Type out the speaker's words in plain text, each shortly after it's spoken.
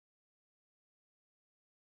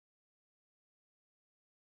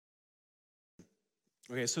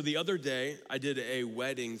Okay, so the other day, I did a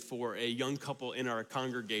wedding for a young couple in our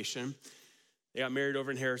congregation. They got married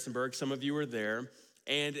over in Harrisonburg. Some of you were there.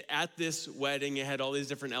 And at this wedding, it had all these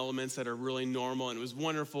different elements that are really normal, and it was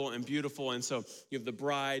wonderful and beautiful. And so you have the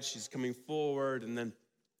bride, she's coming forward, and then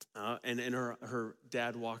her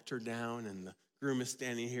dad walked her down, and the groom is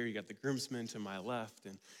standing here. You got the groomsmen to my left,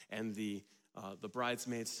 and the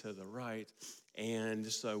bridesmaids to the right. And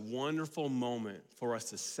just a wonderful moment for us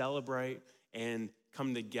to celebrate and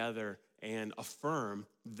come together and affirm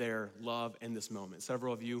their love in this moment.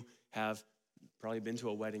 Several of you have probably been to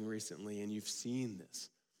a wedding recently and you've seen this.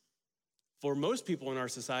 For most people in our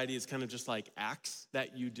society, it's kind of just like acts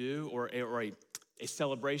that you do or a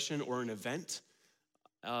celebration or an event.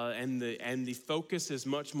 And the focus is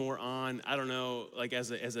much more on, I don't know, like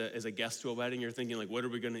as a guest to a wedding, you're thinking like, what are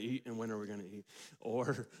we gonna eat and when are we gonna eat?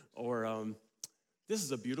 Or this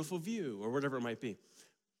is a beautiful view or whatever it might be.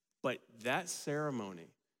 But that ceremony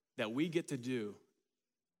that we get to do,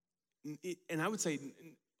 and I would say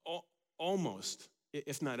almost,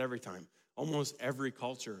 if not every time, almost every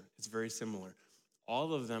culture is very similar.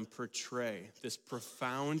 All of them portray this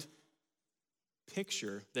profound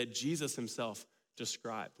picture that Jesus himself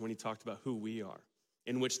described when he talked about who we are,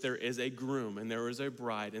 in which there is a groom and there is a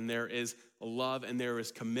bride and there is love and there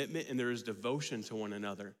is commitment and there is devotion to one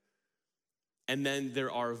another. And then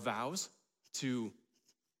there are vows to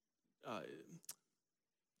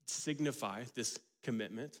signify this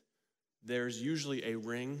commitment. There's usually a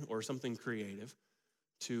ring or something creative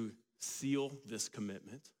to seal this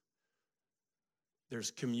commitment.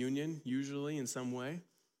 There's communion, usually in some way.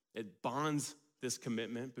 It bonds this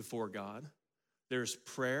commitment before God. There's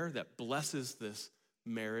prayer that blesses this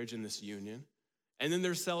marriage and this union. And then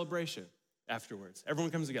there's celebration afterwards.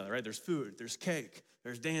 Everyone comes together, right? There's food, there's cake,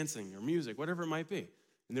 there's dancing or music, whatever it might be.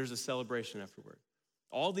 And there's a celebration afterward.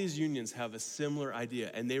 All these unions have a similar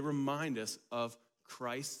idea, and they remind us of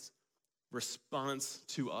Christ's response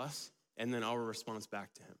to us and then our response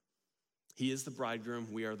back to him. He is the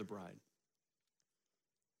bridegroom, we are the bride.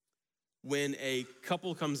 When a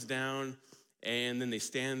couple comes down and then they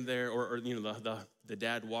stand there, or the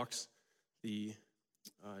dad walks the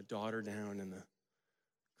daughter down and the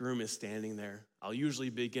groom is standing there, I'll usually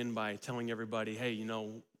begin by telling everybody, hey,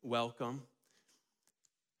 welcome.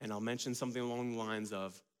 And I'll mention something along the lines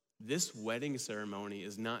of, this wedding ceremony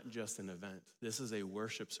is not just an event. This is a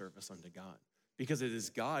worship service unto God. Because it is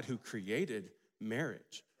God who created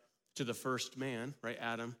marriage to the first man, right,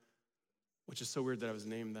 Adam, which is so weird that I was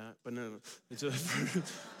named that, but no.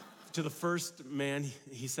 To the first man,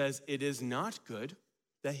 he says, it is not good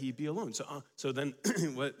that he be alone. So then,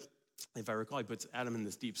 what, if I recall, he puts Adam in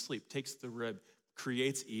this deep sleep, takes the rib,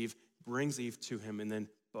 creates Eve, brings Eve to him, and then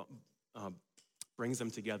brings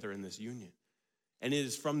them together in this union. And it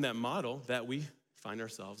is from that model that we find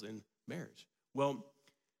ourselves in marriage. Well,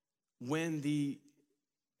 and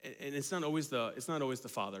it's not always the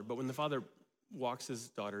father, but when the father walks his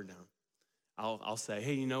daughter down, I'll say,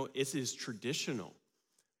 hey, it is traditional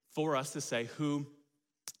for us to say who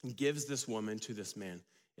gives this woman to this man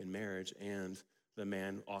in marriage. And the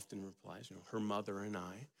man often replies, her mother and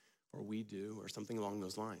I, or we do, or something along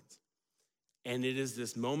those lines. And it is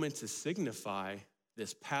this moment to signify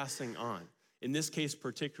this passing on. In this case,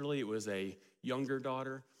 particularly, it was a younger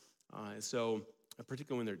daughter. So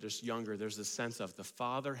particularly when they're just younger, there's a sense of the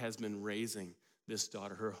father has been raising this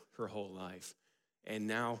daughter her whole life. And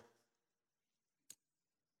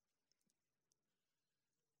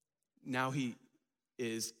now he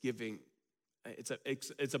is giving,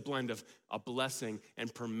 it's a blend of a blessing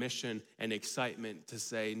and permission and excitement to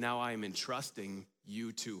say, now I am entrusting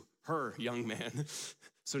you to her, young man.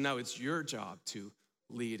 So now it's your job to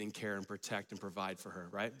lead and care and protect and provide for her,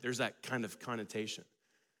 right? There's that kind of connotation.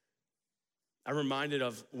 I'm reminded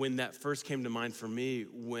of when that first came to mind for me,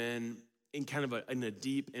 when in kind of in a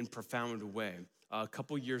deep and profound way,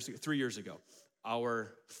 3 years ago,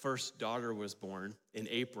 our first daughter was born in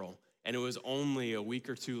April, and it was only a week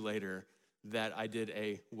or two later that I did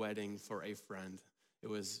a wedding for a friend. It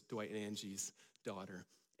was Dwight and Angie's daughter,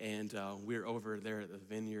 and we're over there at the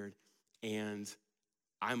vineyard, and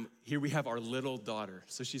here we have our little daughter.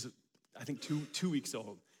 So she's, I think, two weeks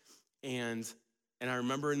old. And I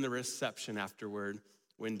remember in the reception afterward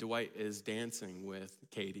when Dwight is dancing with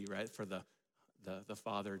Katie, right, for the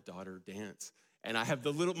father-daughter dance. And I have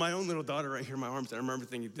my own little daughter right here in my arms. And I remember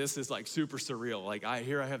thinking, this is like super surreal. Like I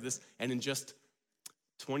have this, and in just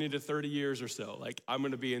 20 to 30 years or so, like I'm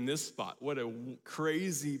gonna be in this spot. What a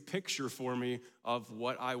crazy picture for me of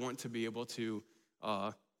what I want to be able to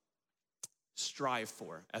strive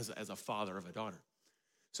for as a father of a daughter.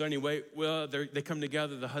 So anyway, well, they come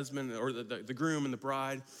together, the husband or the groom and the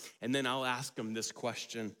bride, and then I'll ask them this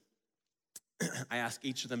question. I ask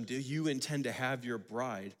each of them, do you intend to have your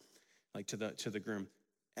bride, like to the groom,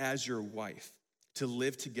 as your wife, to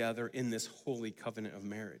live together in this holy covenant of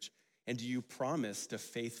marriage? And do you promise to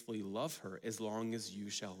faithfully love her as long as you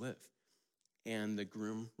shall live? And the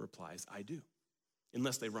groom replies, I do,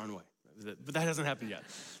 unless they run away. But that hasn't happened yet.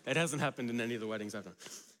 That hasn't happened in any of the weddings I've done.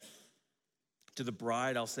 To the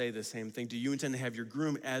bride, I'll say the same thing. Do you intend to have your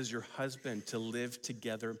groom as your husband, to live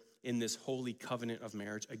together in this holy covenant of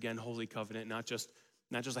marriage? Again, holy covenant, not just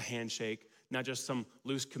a handshake, not just some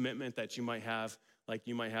loose commitment that you might have, like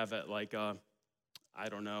you might have at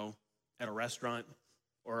at a restaurant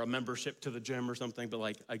or a membership to the gym or something, but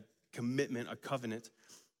like a commitment, a covenant.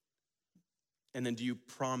 And then do you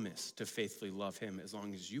promise to faithfully love him as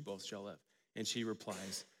long as you both shall live? And she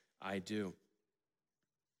replies, I do.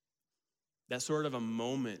 That sort of a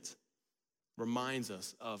moment reminds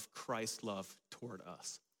us of Christ's love toward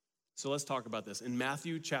us. So let's talk about this. In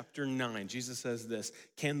Matthew chapter 9, Jesus says this,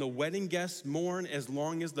 can the wedding guests mourn as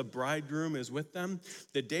long as the bridegroom is with them?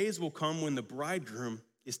 The days will come when the bridegroom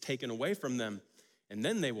is taken away from them, and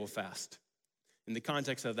then they will fast. In the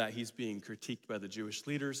context of that, he's being critiqued by the Jewish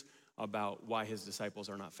leaders about why his disciples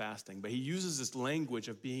are not fasting. But he uses this language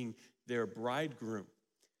of being their bridegroom.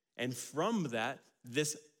 And from that,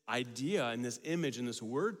 this idea and this image and this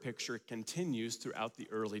word picture continues throughout the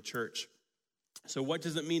early church. So what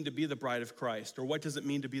does it mean to be the bride of Christ? Or what does it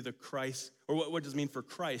mean to be the Christ? Or what does it mean for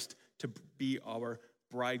Christ to be our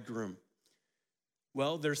bridegroom?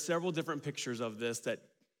 Well, there's several different pictures of this that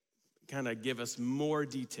kind of give us more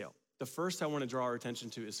detail. The first I want to draw our attention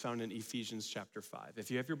to is found in Ephesians chapter 5. If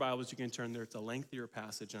you have your Bibles, you can turn there. It's a lengthier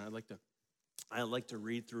passage, and I'd like to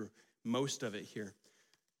read through most of it here.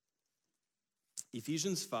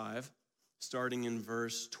 Ephesians 5, starting in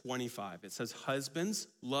verse 25. It says, husbands,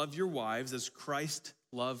 love your wives as Christ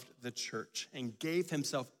loved the church and gave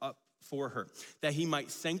himself up for her, that he might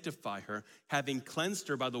sanctify her, having cleansed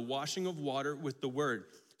her by the washing of water with the word,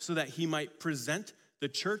 so that he might present the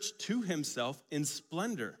church to himself in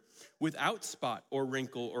splendor, without spot or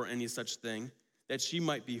wrinkle or any such thing, that she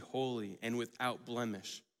might be holy and without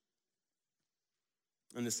blemish.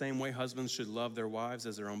 In the same way, husbands should love their wives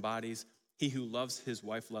as their own bodies. He who loves his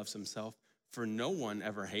wife loves himself, for no one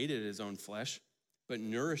ever hated his own flesh, but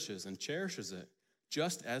nourishes and cherishes it,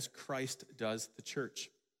 just as Christ does the church,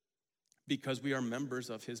 because we are members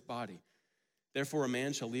of his body. Therefore, a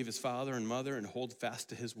man shall leave his father and mother and hold fast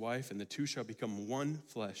to his wife, and the two shall become one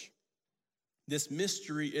flesh. This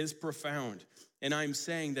mystery is profound, and I'm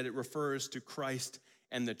saying that it refers to Christ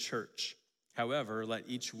and the church. However, let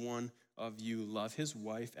each one of you love his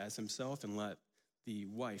wife as himself, and let the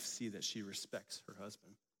wife see that she respects her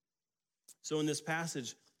husband. So in this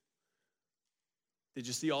passage, did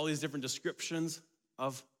you see all these different descriptions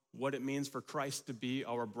of what it means for Christ to be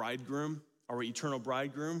our bridegroom, our eternal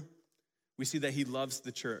bridegroom? We see that he loves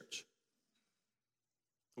the church.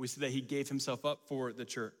 We see that he gave himself up for the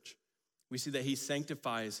church. We see that he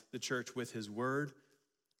sanctifies the church with his word.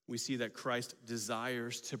 We see that Christ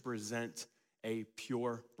desires to present a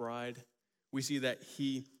pure bride. We see that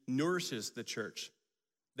he nourishes the church,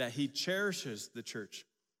 that he cherishes the church,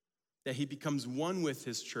 that he becomes one with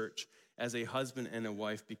his church as a husband and a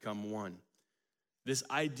wife become one. This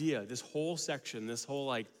idea, this whole section, this whole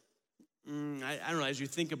I don't know, as you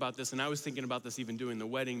think about this, and I was thinking about this even doing the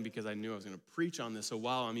wedding because I knew I was going to preach on this, so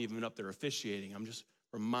while I'm even up there officiating, I'm just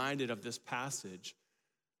reminded of this passage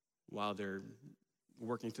while they're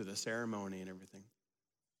working through the ceremony and everything.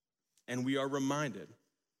 And we are reminded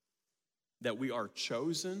that we are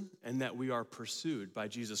chosen and that we are pursued by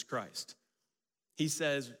Jesus Christ. He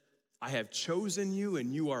says, I have chosen you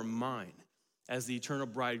and you are mine as the eternal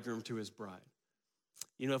bridegroom to his bride.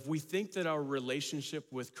 You know, if we think that our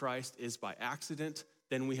relationship with Christ is by accident,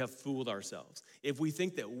 then we have fooled ourselves. If we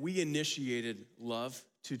think that we initiated love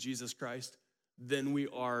to Jesus Christ, then we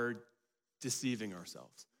are deceiving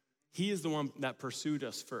ourselves. He is the one that pursued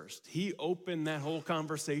us first. He opened that whole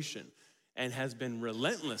conversation and has been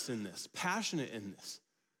relentless in this, passionate in this.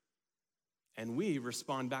 And we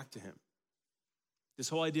respond back to him. This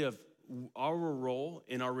whole idea of our role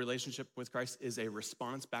in our relationship with Christ is a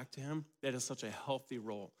response back to him. That is such a healthy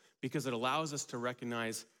role because it allows us to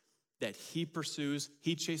recognize that he pursues,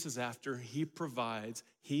 he chases after, he provides,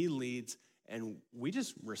 he leads, and we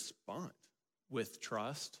just respond with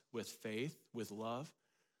trust, with faith, with love.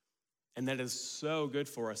 And that is so good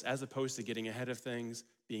for us as opposed to getting ahead of things,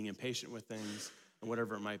 being impatient with things, and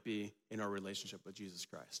whatever it might be in our relationship with Jesus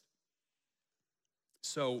Christ.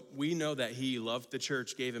 So we know that he loved the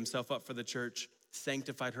church, gave himself up for the church.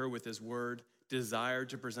 sanctified her with his word, desired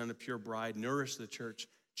to present a pure bride, nourished the church,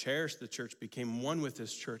 cherished the church, became one with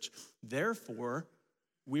his church. Therefore,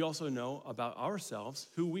 we also know about ourselves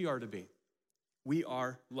who we are to be. We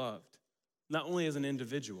are loved, not only as an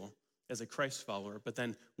individual, as a Christ follower, but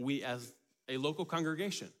then we as a local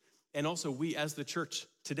congregation, and also we as the church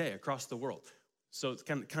today across the world. So it's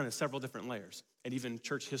kind of several different layers, and even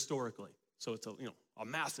church historically. So it's a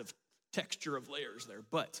massive texture of layers there.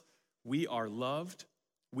 But we are loved,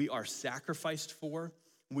 we are sacrificed for,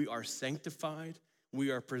 we are sanctified, we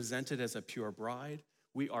are presented as a pure bride,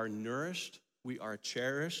 we are nourished, we are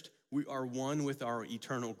cherished, we are one with our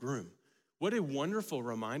eternal groom. What a wonderful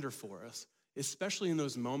reminder for us, especially in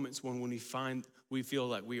those moments when we feel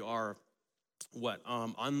like we are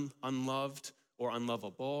unloved or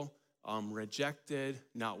unlovable, rejected,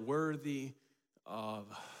 not worthy,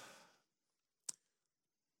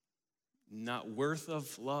 not worth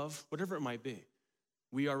of love, whatever it might be.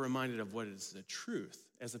 We are reminded of what is the truth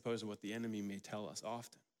as opposed to what the enemy may tell us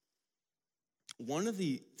often. One of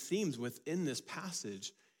the themes within this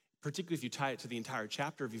passage, particularly if you tie it to the entire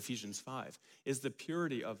chapter of Ephesians 5, is the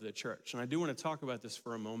purity of the church. And I do want to talk about this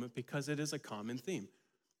for a moment because it is a common theme.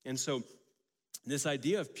 And so this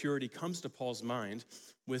idea of purity comes to Paul's mind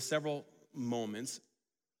with several moments.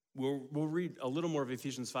 We'll read a little more of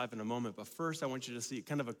Ephesians 5 in a moment, but first I want you to see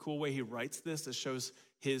kind of a cool way he writes this that shows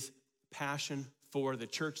his passion for the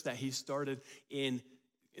church that he started in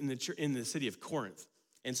the city of Corinth.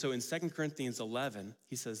 And so in 2 Corinthians 11,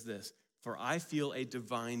 he says this, "For I feel a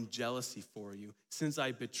divine jealousy for you, since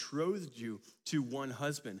I betrothed you to one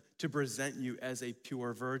husband to present you as a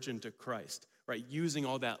pure virgin to Christ," right? Using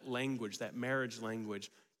all that language, that marriage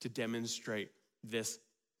language, to demonstrate this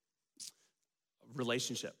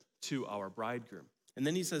relationship to our bridegroom. And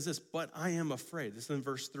then he says this, "But I am afraid," this is in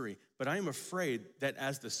verse 3, "but I am afraid that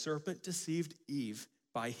as the serpent deceived Eve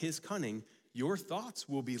by his cunning, your thoughts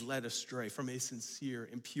will be led astray from a sincere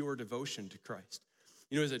and pure devotion to Christ."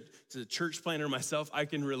 You know, as a church planner myself, I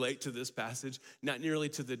can relate to this passage, not nearly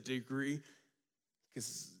to the degree,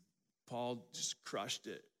 because Paul just crushed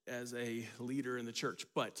it as a leader in the church.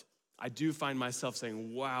 But I do find myself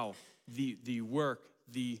saying, wow, the work,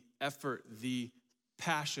 the effort, the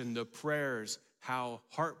passion, the prayers, how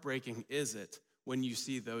heartbreaking is it when you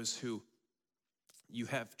see those who you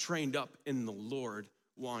have trained up in the Lord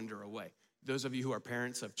wander away. Those of you who are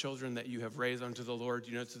parents of children that you have raised unto the Lord,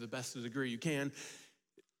 you know, to the best of the degree you can,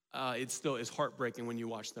 it still is heartbreaking when you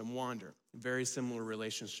watch them wander. Very similar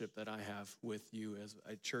relationship that I have with you as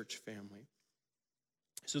a church family.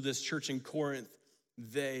 So this church in Corinth,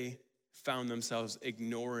 they found themselves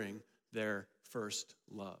ignoring their first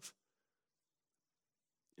love.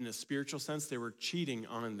 In a spiritual sense, they were cheating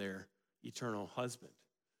on their eternal husband.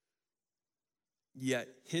 Yet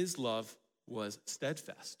his love was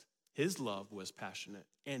steadfast. His love was passionate,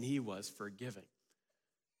 and he was forgiving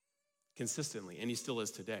consistently, and he still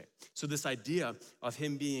is today. So this idea of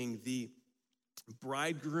him being the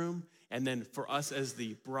bridegroom, and then for us as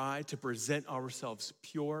the bride to present ourselves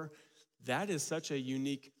pure, that is such a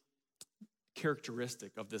unique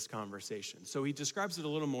characteristic of this conversation. So he describes it a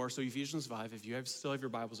little more. So Ephesians 5, if you still have your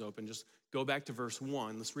Bibles open, just go back to verse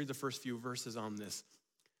 1. Let's read the first few verses on this.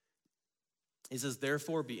 He says,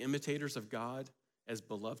 "Therefore be imitators of God as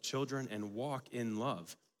beloved children and walk in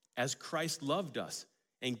love, as Christ loved us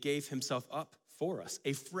and gave himself up for us,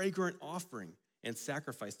 a fragrant offering and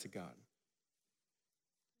sacrifice to God.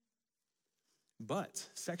 But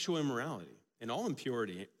sexual immorality and all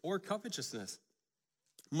impurity or covetousness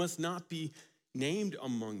must not be named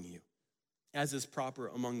among you, as is proper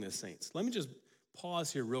among the saints." Let me just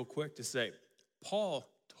pause here real quick to say, Paul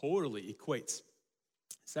totally equates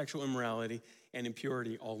sexual immorality and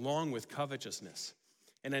impurity along with covetousness.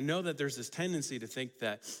 And I know that there's this tendency to think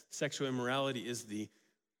that sexual immorality is the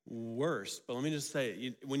worst, but let me just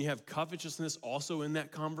say, when you have covetousness also in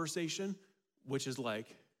that conversation, which is like,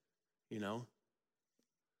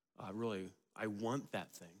 I want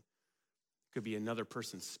that thing. It could be another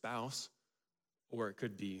person's spouse, or it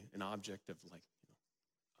could be an object of a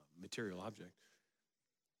material object,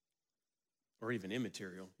 or even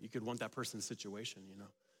immaterial. You could want that person's situation,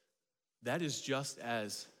 That is just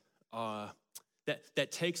as,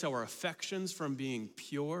 that takes our affections from being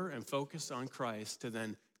pure and focused on Christ to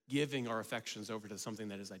then giving our affections over to something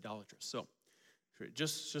that is idolatrous. So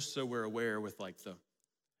just so we're aware with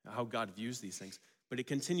how God views these things. But it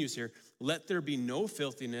continues here, "Let there be no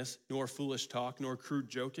filthiness, nor foolish talk, nor crude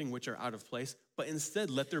joking, which are out of place, but instead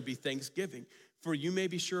let there be thanksgiving. For you may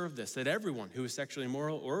be sure of this, that everyone who is sexually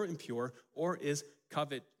immoral or impure or is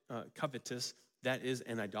covetous, that is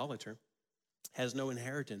an idolater, has no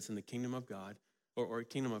inheritance in the kingdom of God or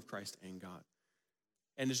kingdom of Christ and God.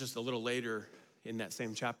 And it's just a little later in that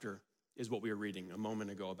same chapter is what we were reading a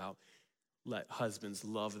moment ago about let husbands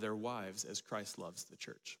love their wives as Christ loves the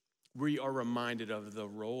church. We are reminded of the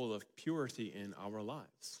role of purity in our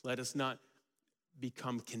lives. Let us not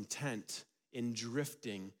become content in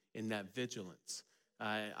drifting in that vigilance.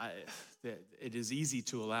 It is easy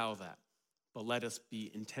to allow that, but let us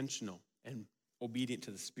be intentional and obedient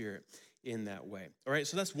to the Spirit in that way. All right,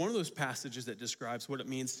 so that's one of those passages that describes what it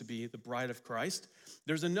means to be the bride of Christ.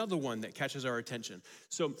 There's another one that catches our attention.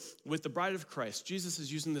 So with the bride of Christ, Jesus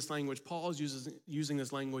is using this language, Paul is using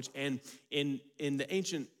this language, and in the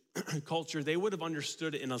ancient culture, they would have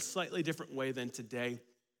understood it in a slightly different way than today.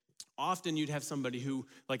 Often you'd have somebody who,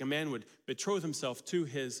 like a man would betroth himself to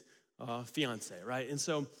his fiance, right? And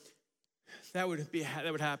so that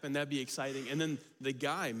would happen, that'd be exciting. And then the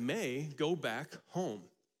guy may go back home,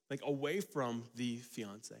 like away from the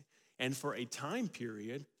fiance, and for a time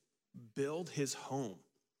period, build his home,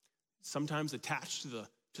 sometimes attached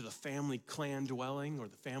to the family clan dwelling or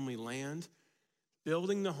the family land,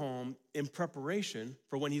 building the home in preparation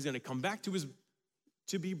for when he's going to come back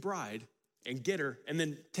to be bride and get her and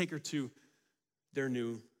then take her to their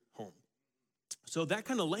new home. So that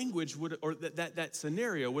kind of language that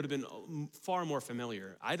scenario would have been far more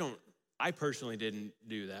familiar. I personally didn't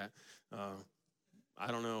do that.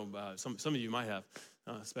 I don't know, some of you might have,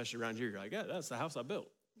 especially around here. You're like, yeah, that's the house I built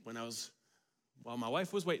while my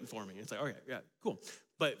wife was waiting for me. It's like, okay, yeah, cool.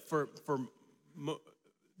 But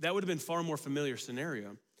that would have been far more familiar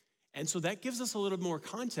scenario. And so that gives us a little more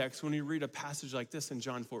context when we read a passage like this in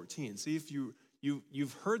John 14. See if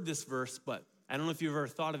you've heard this verse, but I don't know if you've ever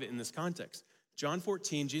thought of it in this context. John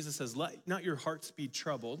 14, Jesus says, let not your hearts be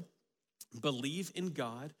troubled. Believe in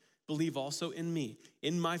God. Believe also in me.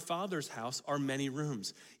 In my Father's house are many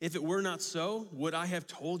rooms. If it were not so, would I have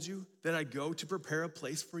told you that I go to prepare a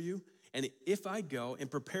place for you? And if I go and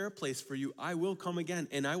prepare a place for you, I will come again,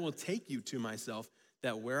 and I will take you to myself,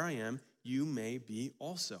 that where I am, you may be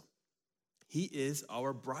also. He is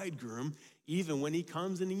our bridegroom, even when he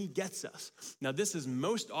comes and he gets us. Now, this is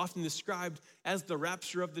most often described as the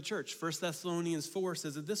rapture of the church. 1 Thessalonians 4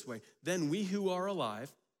 says it this way: then we who are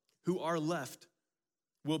alive, who are left,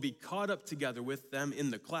 will be caught up together with them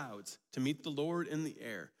in the clouds to meet the Lord in the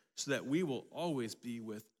air, so that we will always be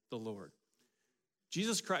with the Lord.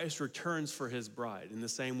 Jesus Christ returns for his bride in the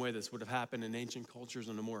same way this would have happened in ancient cultures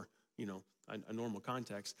in a more, a normal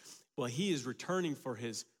context. Well, he is returning for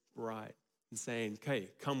his bride and saying, okay,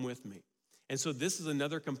 come with me. And so this is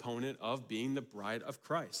another component of being the bride of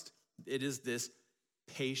Christ. It is this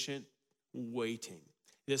patient waiting,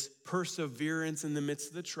 this perseverance in the midst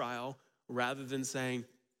of the trial, rather than saying,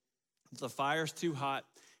 the fire's too hot,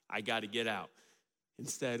 I got to get out.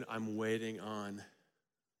 Instead, I'm waiting on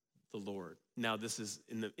the Lord. Now, this is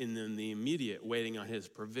in the immediate, waiting on his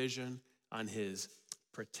provision, on his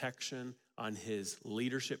protection, on his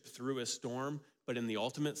leadership through a storm. But in the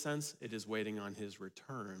ultimate sense, it is waiting on his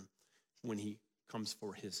return when he comes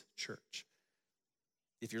for his church.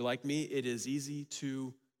 If you're like me, it is easy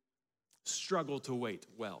to struggle to wait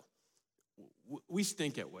well. We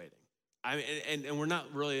stink at waiting. And we're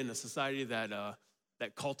not really in a society that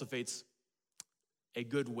cultivates a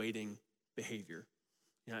good waiting behavior.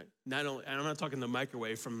 Not only, and I'm not talking the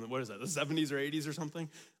microwave from, the 70s or 80s or something.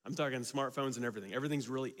 I'm talking smartphones and everything. Everything's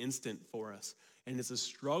really instant for us. And it's a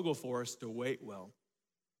struggle for us to wait well.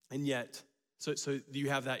 And yet, so you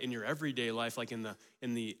have that in your everyday life, like in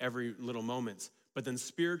the every little moments. But then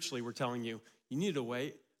spiritually, we're telling you, you need to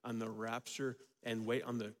wait on the rapture and wait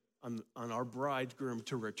on our bridegroom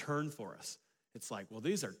to return for us. It's like, well,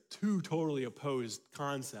 these are two totally opposed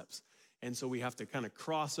concepts. And so we have to kind of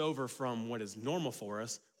cross over from what is normal for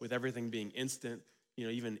us with everything being instant,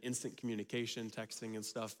 even instant communication, texting and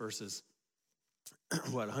stuff versus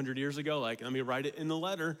 100 years ago, like, let me write it in the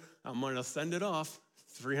letter. I'm going to send it off.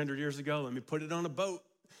 300 years ago, let me put it on a boat.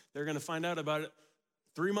 They're going to find out about it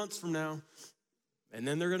 3 months from now. And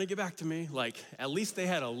then they're going to get back to me. Like, at least they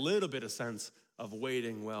had a little bit of sense of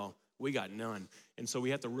waiting. Well, we got none. And so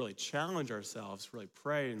we have to really challenge ourselves, really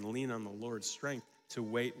pray and lean on the Lord's strength to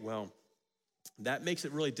wait well. That makes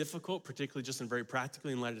it really difficult, particularly just in very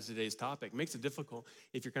practically in light of today's topic. It makes it difficult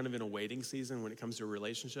if you're kind of in a waiting season when it comes to a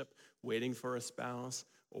relationship, waiting for a spouse,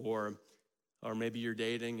 or maybe you're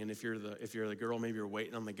dating, and if you're the girl, maybe you're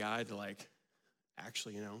waiting on the guy to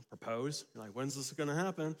actually, propose. You're like, when's this gonna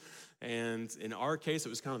happen? And in our case, it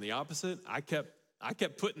was kind of the opposite. I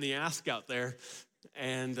kept putting the ask out there,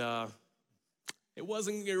 and It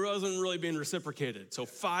wasn't really being reciprocated. So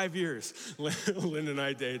 5 years, Lynn and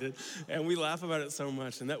I dated, and we laugh about it so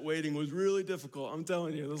much. And that waiting was really difficult. I'm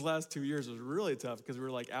telling you, those last 2 years was really tough because we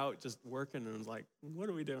were like out just working, and it was like, what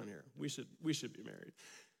are we doing here? We should be married.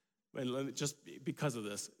 And just because of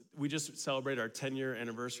this, we just celebrated our 10-year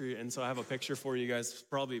anniversary, and so I have a picture for you guys.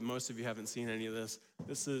 Probably most of you haven't seen any of this.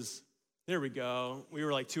 There we go. We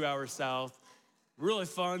were like 2 hours south. Really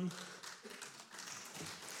fun.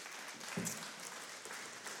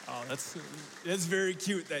 Oh, that's very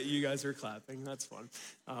cute that you guys are clapping. That's fun.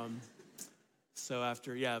 So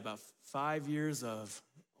after, about 5 years of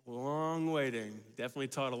long waiting, definitely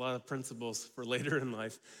taught a lot of principles for later in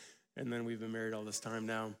life. And then we've been married all this time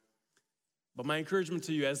now. But my encouragement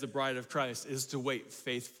to you as the bride of Christ is to wait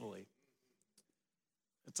faithfully.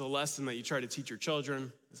 It's a lesson that you try to teach your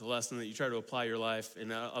children. It's a lesson that you try to apply your life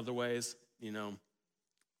in other ways,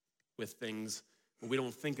 with things. We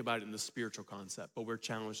don't think about it in the spiritual concept, but we're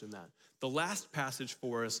challenged in that. The last passage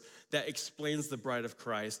for us that explains the bride of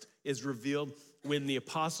Christ is revealed when the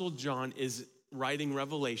Apostle John is writing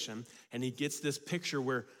Revelation, and he gets this picture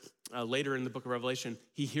where later in the book of Revelation,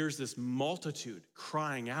 he hears this multitude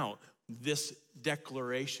crying out this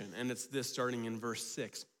declaration, and it's this starting in verse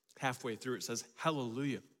 6. Halfway through, it says,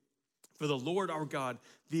 "Hallelujah, for the Lord our God,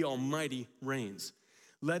 the Almighty reigns.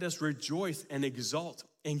 Let us rejoice and exult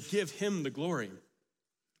and give him the glory.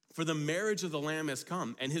 For the marriage of the Lamb has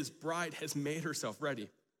come, and his bride has made herself ready.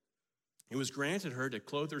 It was granted her to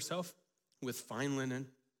clothe herself with fine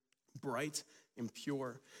linen, bright and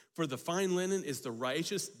pure. For the fine linen is the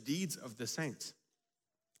righteous deeds of the saints.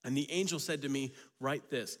 And the angel said to me, write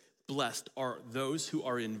this, blessed are those who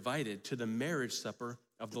are invited to the marriage supper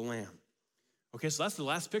of the Lamb." Okay, so that's the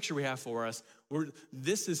last picture we have for us.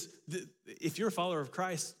 If you're a follower of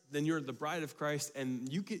Christ, then you're the bride of Christ, and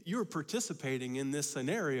you're participating in this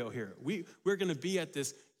scenario here. We're going to be at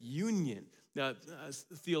this union.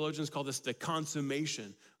 Theologians call this the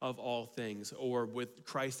consummation of all things, or with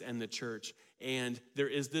Christ and the church. And there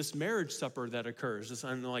is this marriage supper that occurs.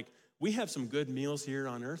 I'm like, we have some good meals here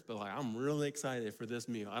on earth, but I'm really excited for this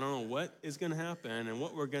meal. I don't know what is going to happen and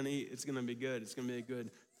what we're going to eat. It's going to be good. It's going to be a good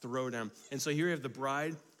throwdown. And so here you have the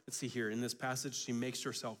bride. Let's see here in this passage, she makes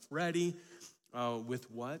herself ready with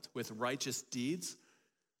what? With righteous deeds.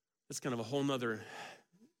 That's kind of a whole nother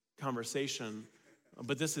conversation.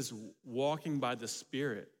 But this is walking by the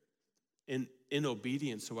Spirit in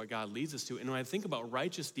obedience to what God leads us to. And when I think about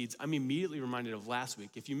righteous deeds, I'm immediately reminded of last week.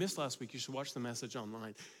 If you missed last week, you should watch the message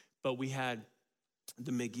online. But we had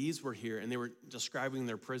the McGee's were here, and they were describing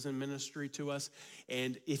their prison ministry to us.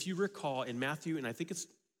 And if you recall, in Matthew, and I think it's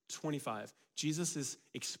 25, Jesus is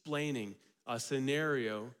explaining a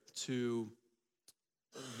scenario to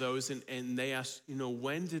those, and they asked,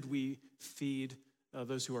 when did we feed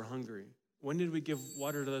those who are hungry? When did we give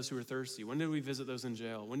water to those who are thirsty? When did we visit those in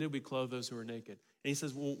jail? When did we clothe those who were naked? And he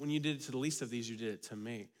says, well, when you did it to the least of these, you did it to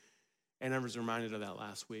me. And I was reminded of that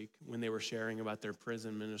last week when they were sharing about their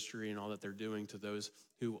prison ministry and all that they're doing to those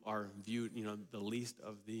who are viewed, the least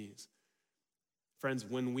of these. Friends,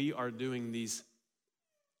 when we are doing these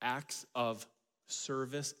acts of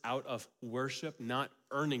service out of worship, not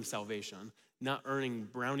earning salvation, not earning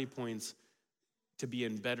brownie points to be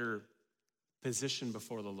in better position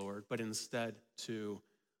before the Lord, but instead to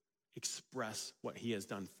express what he has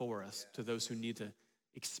done for us to those who need to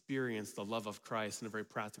experience the love of Christ in a very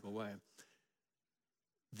practical way.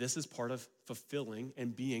 This is part of fulfilling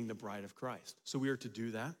and being the bride of Christ. So we are to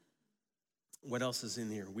do that. What else is in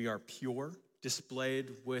here? We are pure,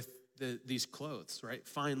 displayed with these clothes, right?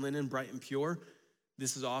 Fine linen, bright and pure.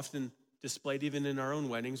 This is often displayed even in our own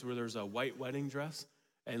weddings where there's a white wedding dress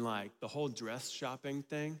and like the whole dress shopping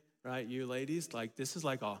thing, right? You ladies, like this is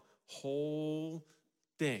like a whole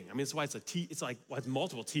thing. I mean, it's why it's like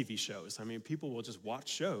multiple TV shows. I mean, people will just watch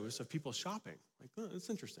shows of people shopping. Like, oh, that's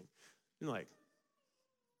interesting. Like,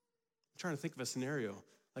 I'm trying to think of a scenario.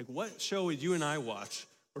 Like, what show would you and I watch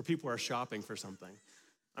where people are shopping for something?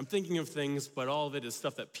 I'm thinking of things, but all of it is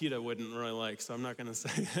stuff that PETA wouldn't really like, so I'm not gonna say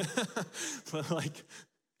it. But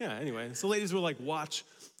anyway. So ladies will watch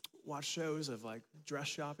shows of dress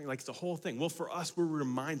shopping, it's the whole thing. Well, for us, we're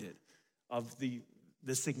reminded of the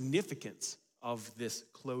significance of this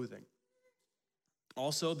clothing.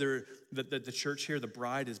 Also, the church here, the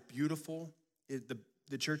bride is beautiful.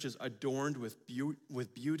 The church is adorned with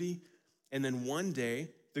beauty. And then one day,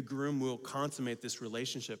 the groom will consummate this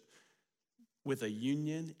relationship with a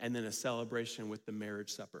union and then a celebration with the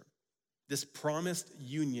marriage supper. This promised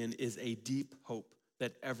union is a deep hope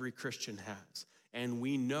that every Christian has. And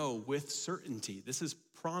we know with certainty, this is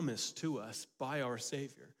promised to us by our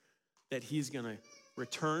Savior, that he's gonna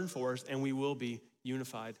return for us, and we will be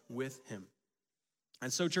unified with him.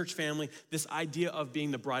 And so, church family, this idea of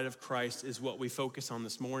being the bride of Christ is what we focus on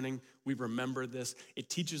this morning. We remember this. It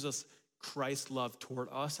teaches us Christ's love toward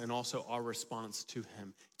us and also our response to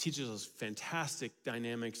him. It teaches us fantastic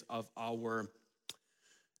dynamics of our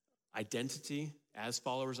identity as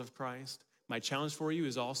followers of Christ. My challenge for you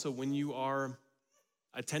is also when you are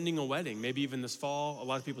attending a wedding, maybe even this fall. A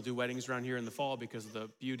lot of people do weddings around here in the fall because of the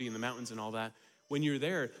beauty and the mountains and all that. When you're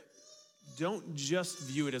there, don't just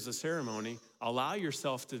view it as a ceremony. Allow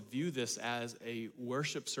yourself to view this as a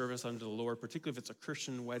worship service unto the Lord, particularly if it's a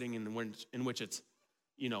Christian wedding in which it's,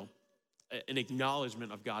 an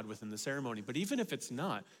acknowledgement of God within the ceremony. But even if it's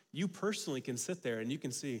not, you personally can sit there and you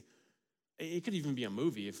can see, it could even be a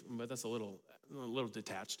movie, but that's a little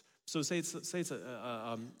detached. So say it's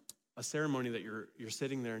a ceremony that you're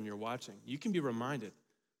sitting there and you're watching. You can be reminded,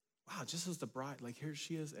 wow, just as the bride, like here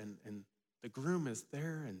she is, and the groom is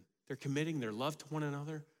there, and they're committing their love to one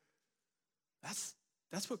another.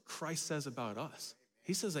 That's what Christ says about us.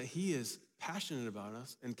 He says that he is passionate about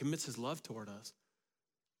us and commits his love toward us.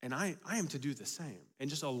 And I am to do the same. And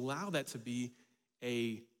just allow that to be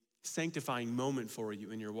a sanctifying moment for you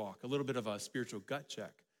in your walk. A little bit of a spiritual gut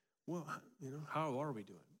check. Well, how are we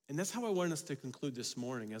doing? And that's how I want us to conclude this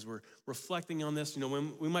morning as we're reflecting on this.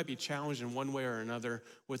 When we might be challenged in one way or another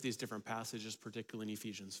with these different passages, particularly in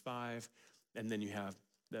Ephesians 5. And then you have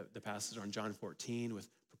the passage on John 14 with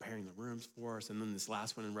preparing the rooms for us, and then this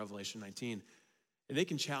last one in Revelation 19. And they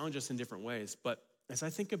can challenge us in different ways, but as I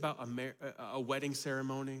think about a wedding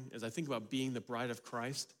ceremony, as I think about being the bride of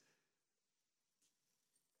Christ,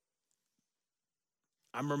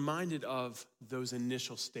 I'm reminded of those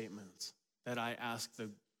initial statements that I ask the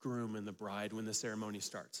groom and the bride when the ceremony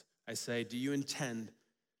starts. I say, do you intend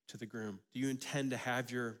to the groom, do you intend to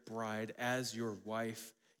have your bride as your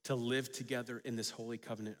wife, to live together in this holy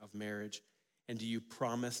covenant of marriage? And do you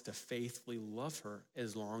promise to faithfully love her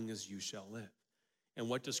as long as you shall live? And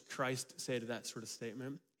what does Christ say to that sort of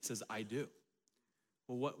statement? He says, I do.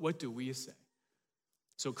 Well, what do we say?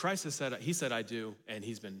 So Christ has said, he said, I do, and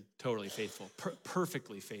he's been totally faithful,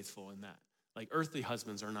 perfectly faithful in that. Like earthly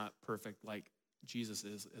husbands are not perfect like Jesus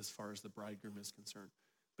is as far as the bridegroom is concerned.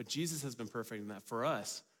 But Jesus has been perfect in that. For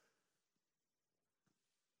us,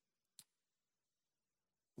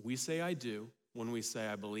 we say I do when we say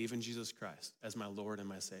I believe in Jesus Christ as my Lord and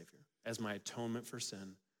my Savior, as my atonement for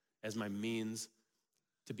sin, as my means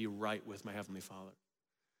to be right with my Heavenly Father.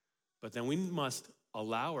 But then we must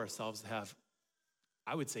allow ourselves to have,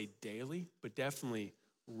 I would say daily, but definitely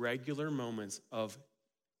regular moments of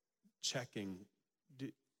checking.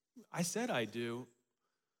 I said I do,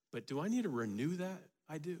 but do I need to renew that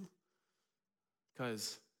I do?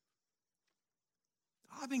 Because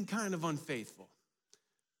I've been kind of unfaithful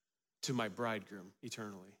to my bridegroom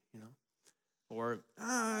eternally, Or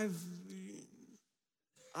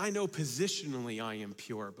I know positionally I am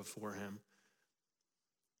pure before him,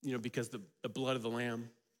 because the blood of the Lamb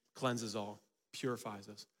cleanses all, purifies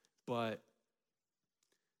us. But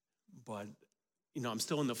I'm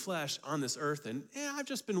still in the flesh on this earth, and I've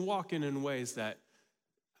just been walking in ways that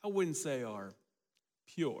I wouldn't say are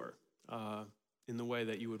pure in the way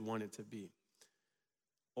that you would want it to be.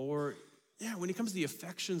 Or, when it comes to the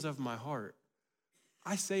affections of my heart,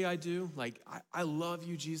 I say I do. Like, I love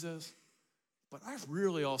you, Jesus, but I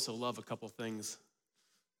really also love a couple things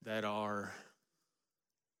that are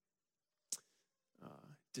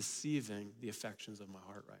deceiving the affections of my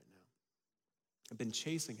heart right now. I've been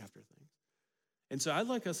chasing after things. And so I'd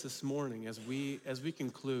like us this morning, as we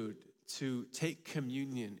conclude, to take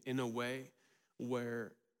communion in a way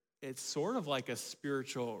where it's sort of like a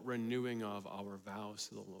spiritual renewing of our vows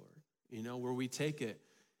to the Lord, where we take it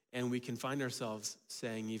and we can find ourselves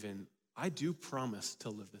saying even, I do promise to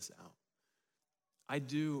live this out. I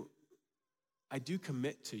do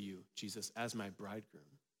commit to you, Jesus, as my bridegroom,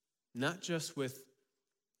 not just with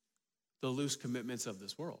the loose commitments of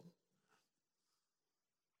this world,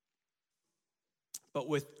 but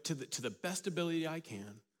to the best ability I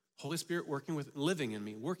can, Holy Spirit living in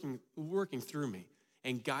me, working through me,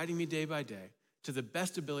 and guiding me day by day to the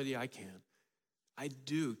best ability I can. I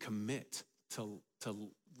do commit to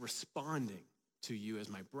responding to you as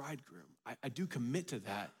my bridegroom. I do commit to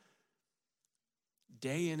that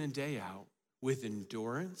day in and day out with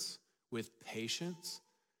endurance, with patience,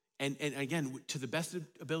 and again, to the best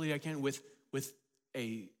ability I can with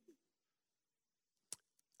a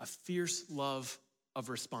fierce love of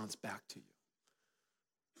response back to you.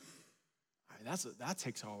 All right, that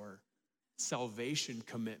takes our salvation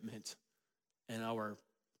commitment and our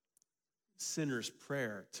sinner's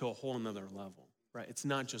prayer to a whole nother level. right? It's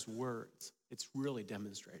not just words. It's really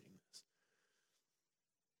demonstrating this.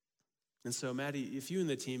 And so, Maddie, if you and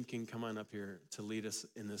the team can come on up here to lead us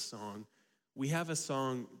in this song. We have a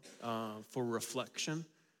song for reflection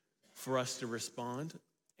for us to respond.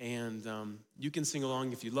 And you can sing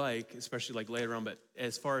along if you like, especially like later on. But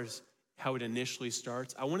as far as how it initially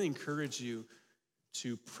starts, I want to encourage you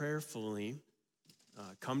to prayerfully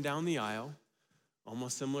come down the aisle,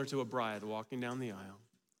 almost similar to a bride walking down the aisle,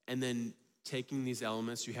 and then taking these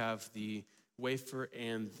elements. You have the wafer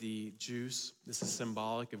and the juice. This is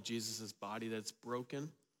symbolic of Jesus' body that's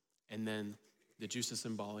broken. And then the juice is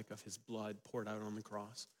symbolic of his blood poured out on the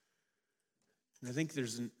cross. And I think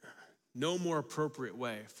there's no more appropriate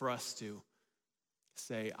way for us to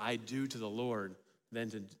say, I do to the Lord than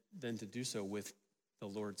to do so with the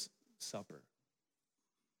Lord's Supper.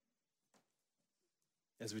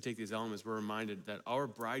 As we take these elements, we're reminded that our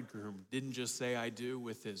bridegroom didn't just say, I do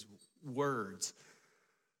with his words,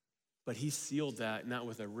 but he sealed that not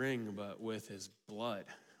with a ring, but with his blood,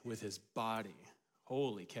 with his body.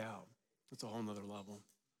 Holy cow. That's a whole nother level.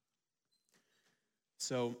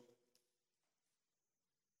 So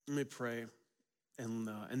let me pray, and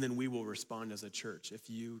then we will respond as a church. If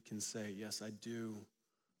you can say, yes, I do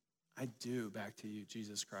back to you,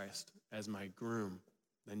 Jesus Christ, as my groom,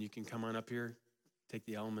 then you can come on up here, take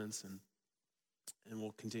the elements, and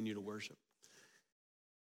we'll continue to worship.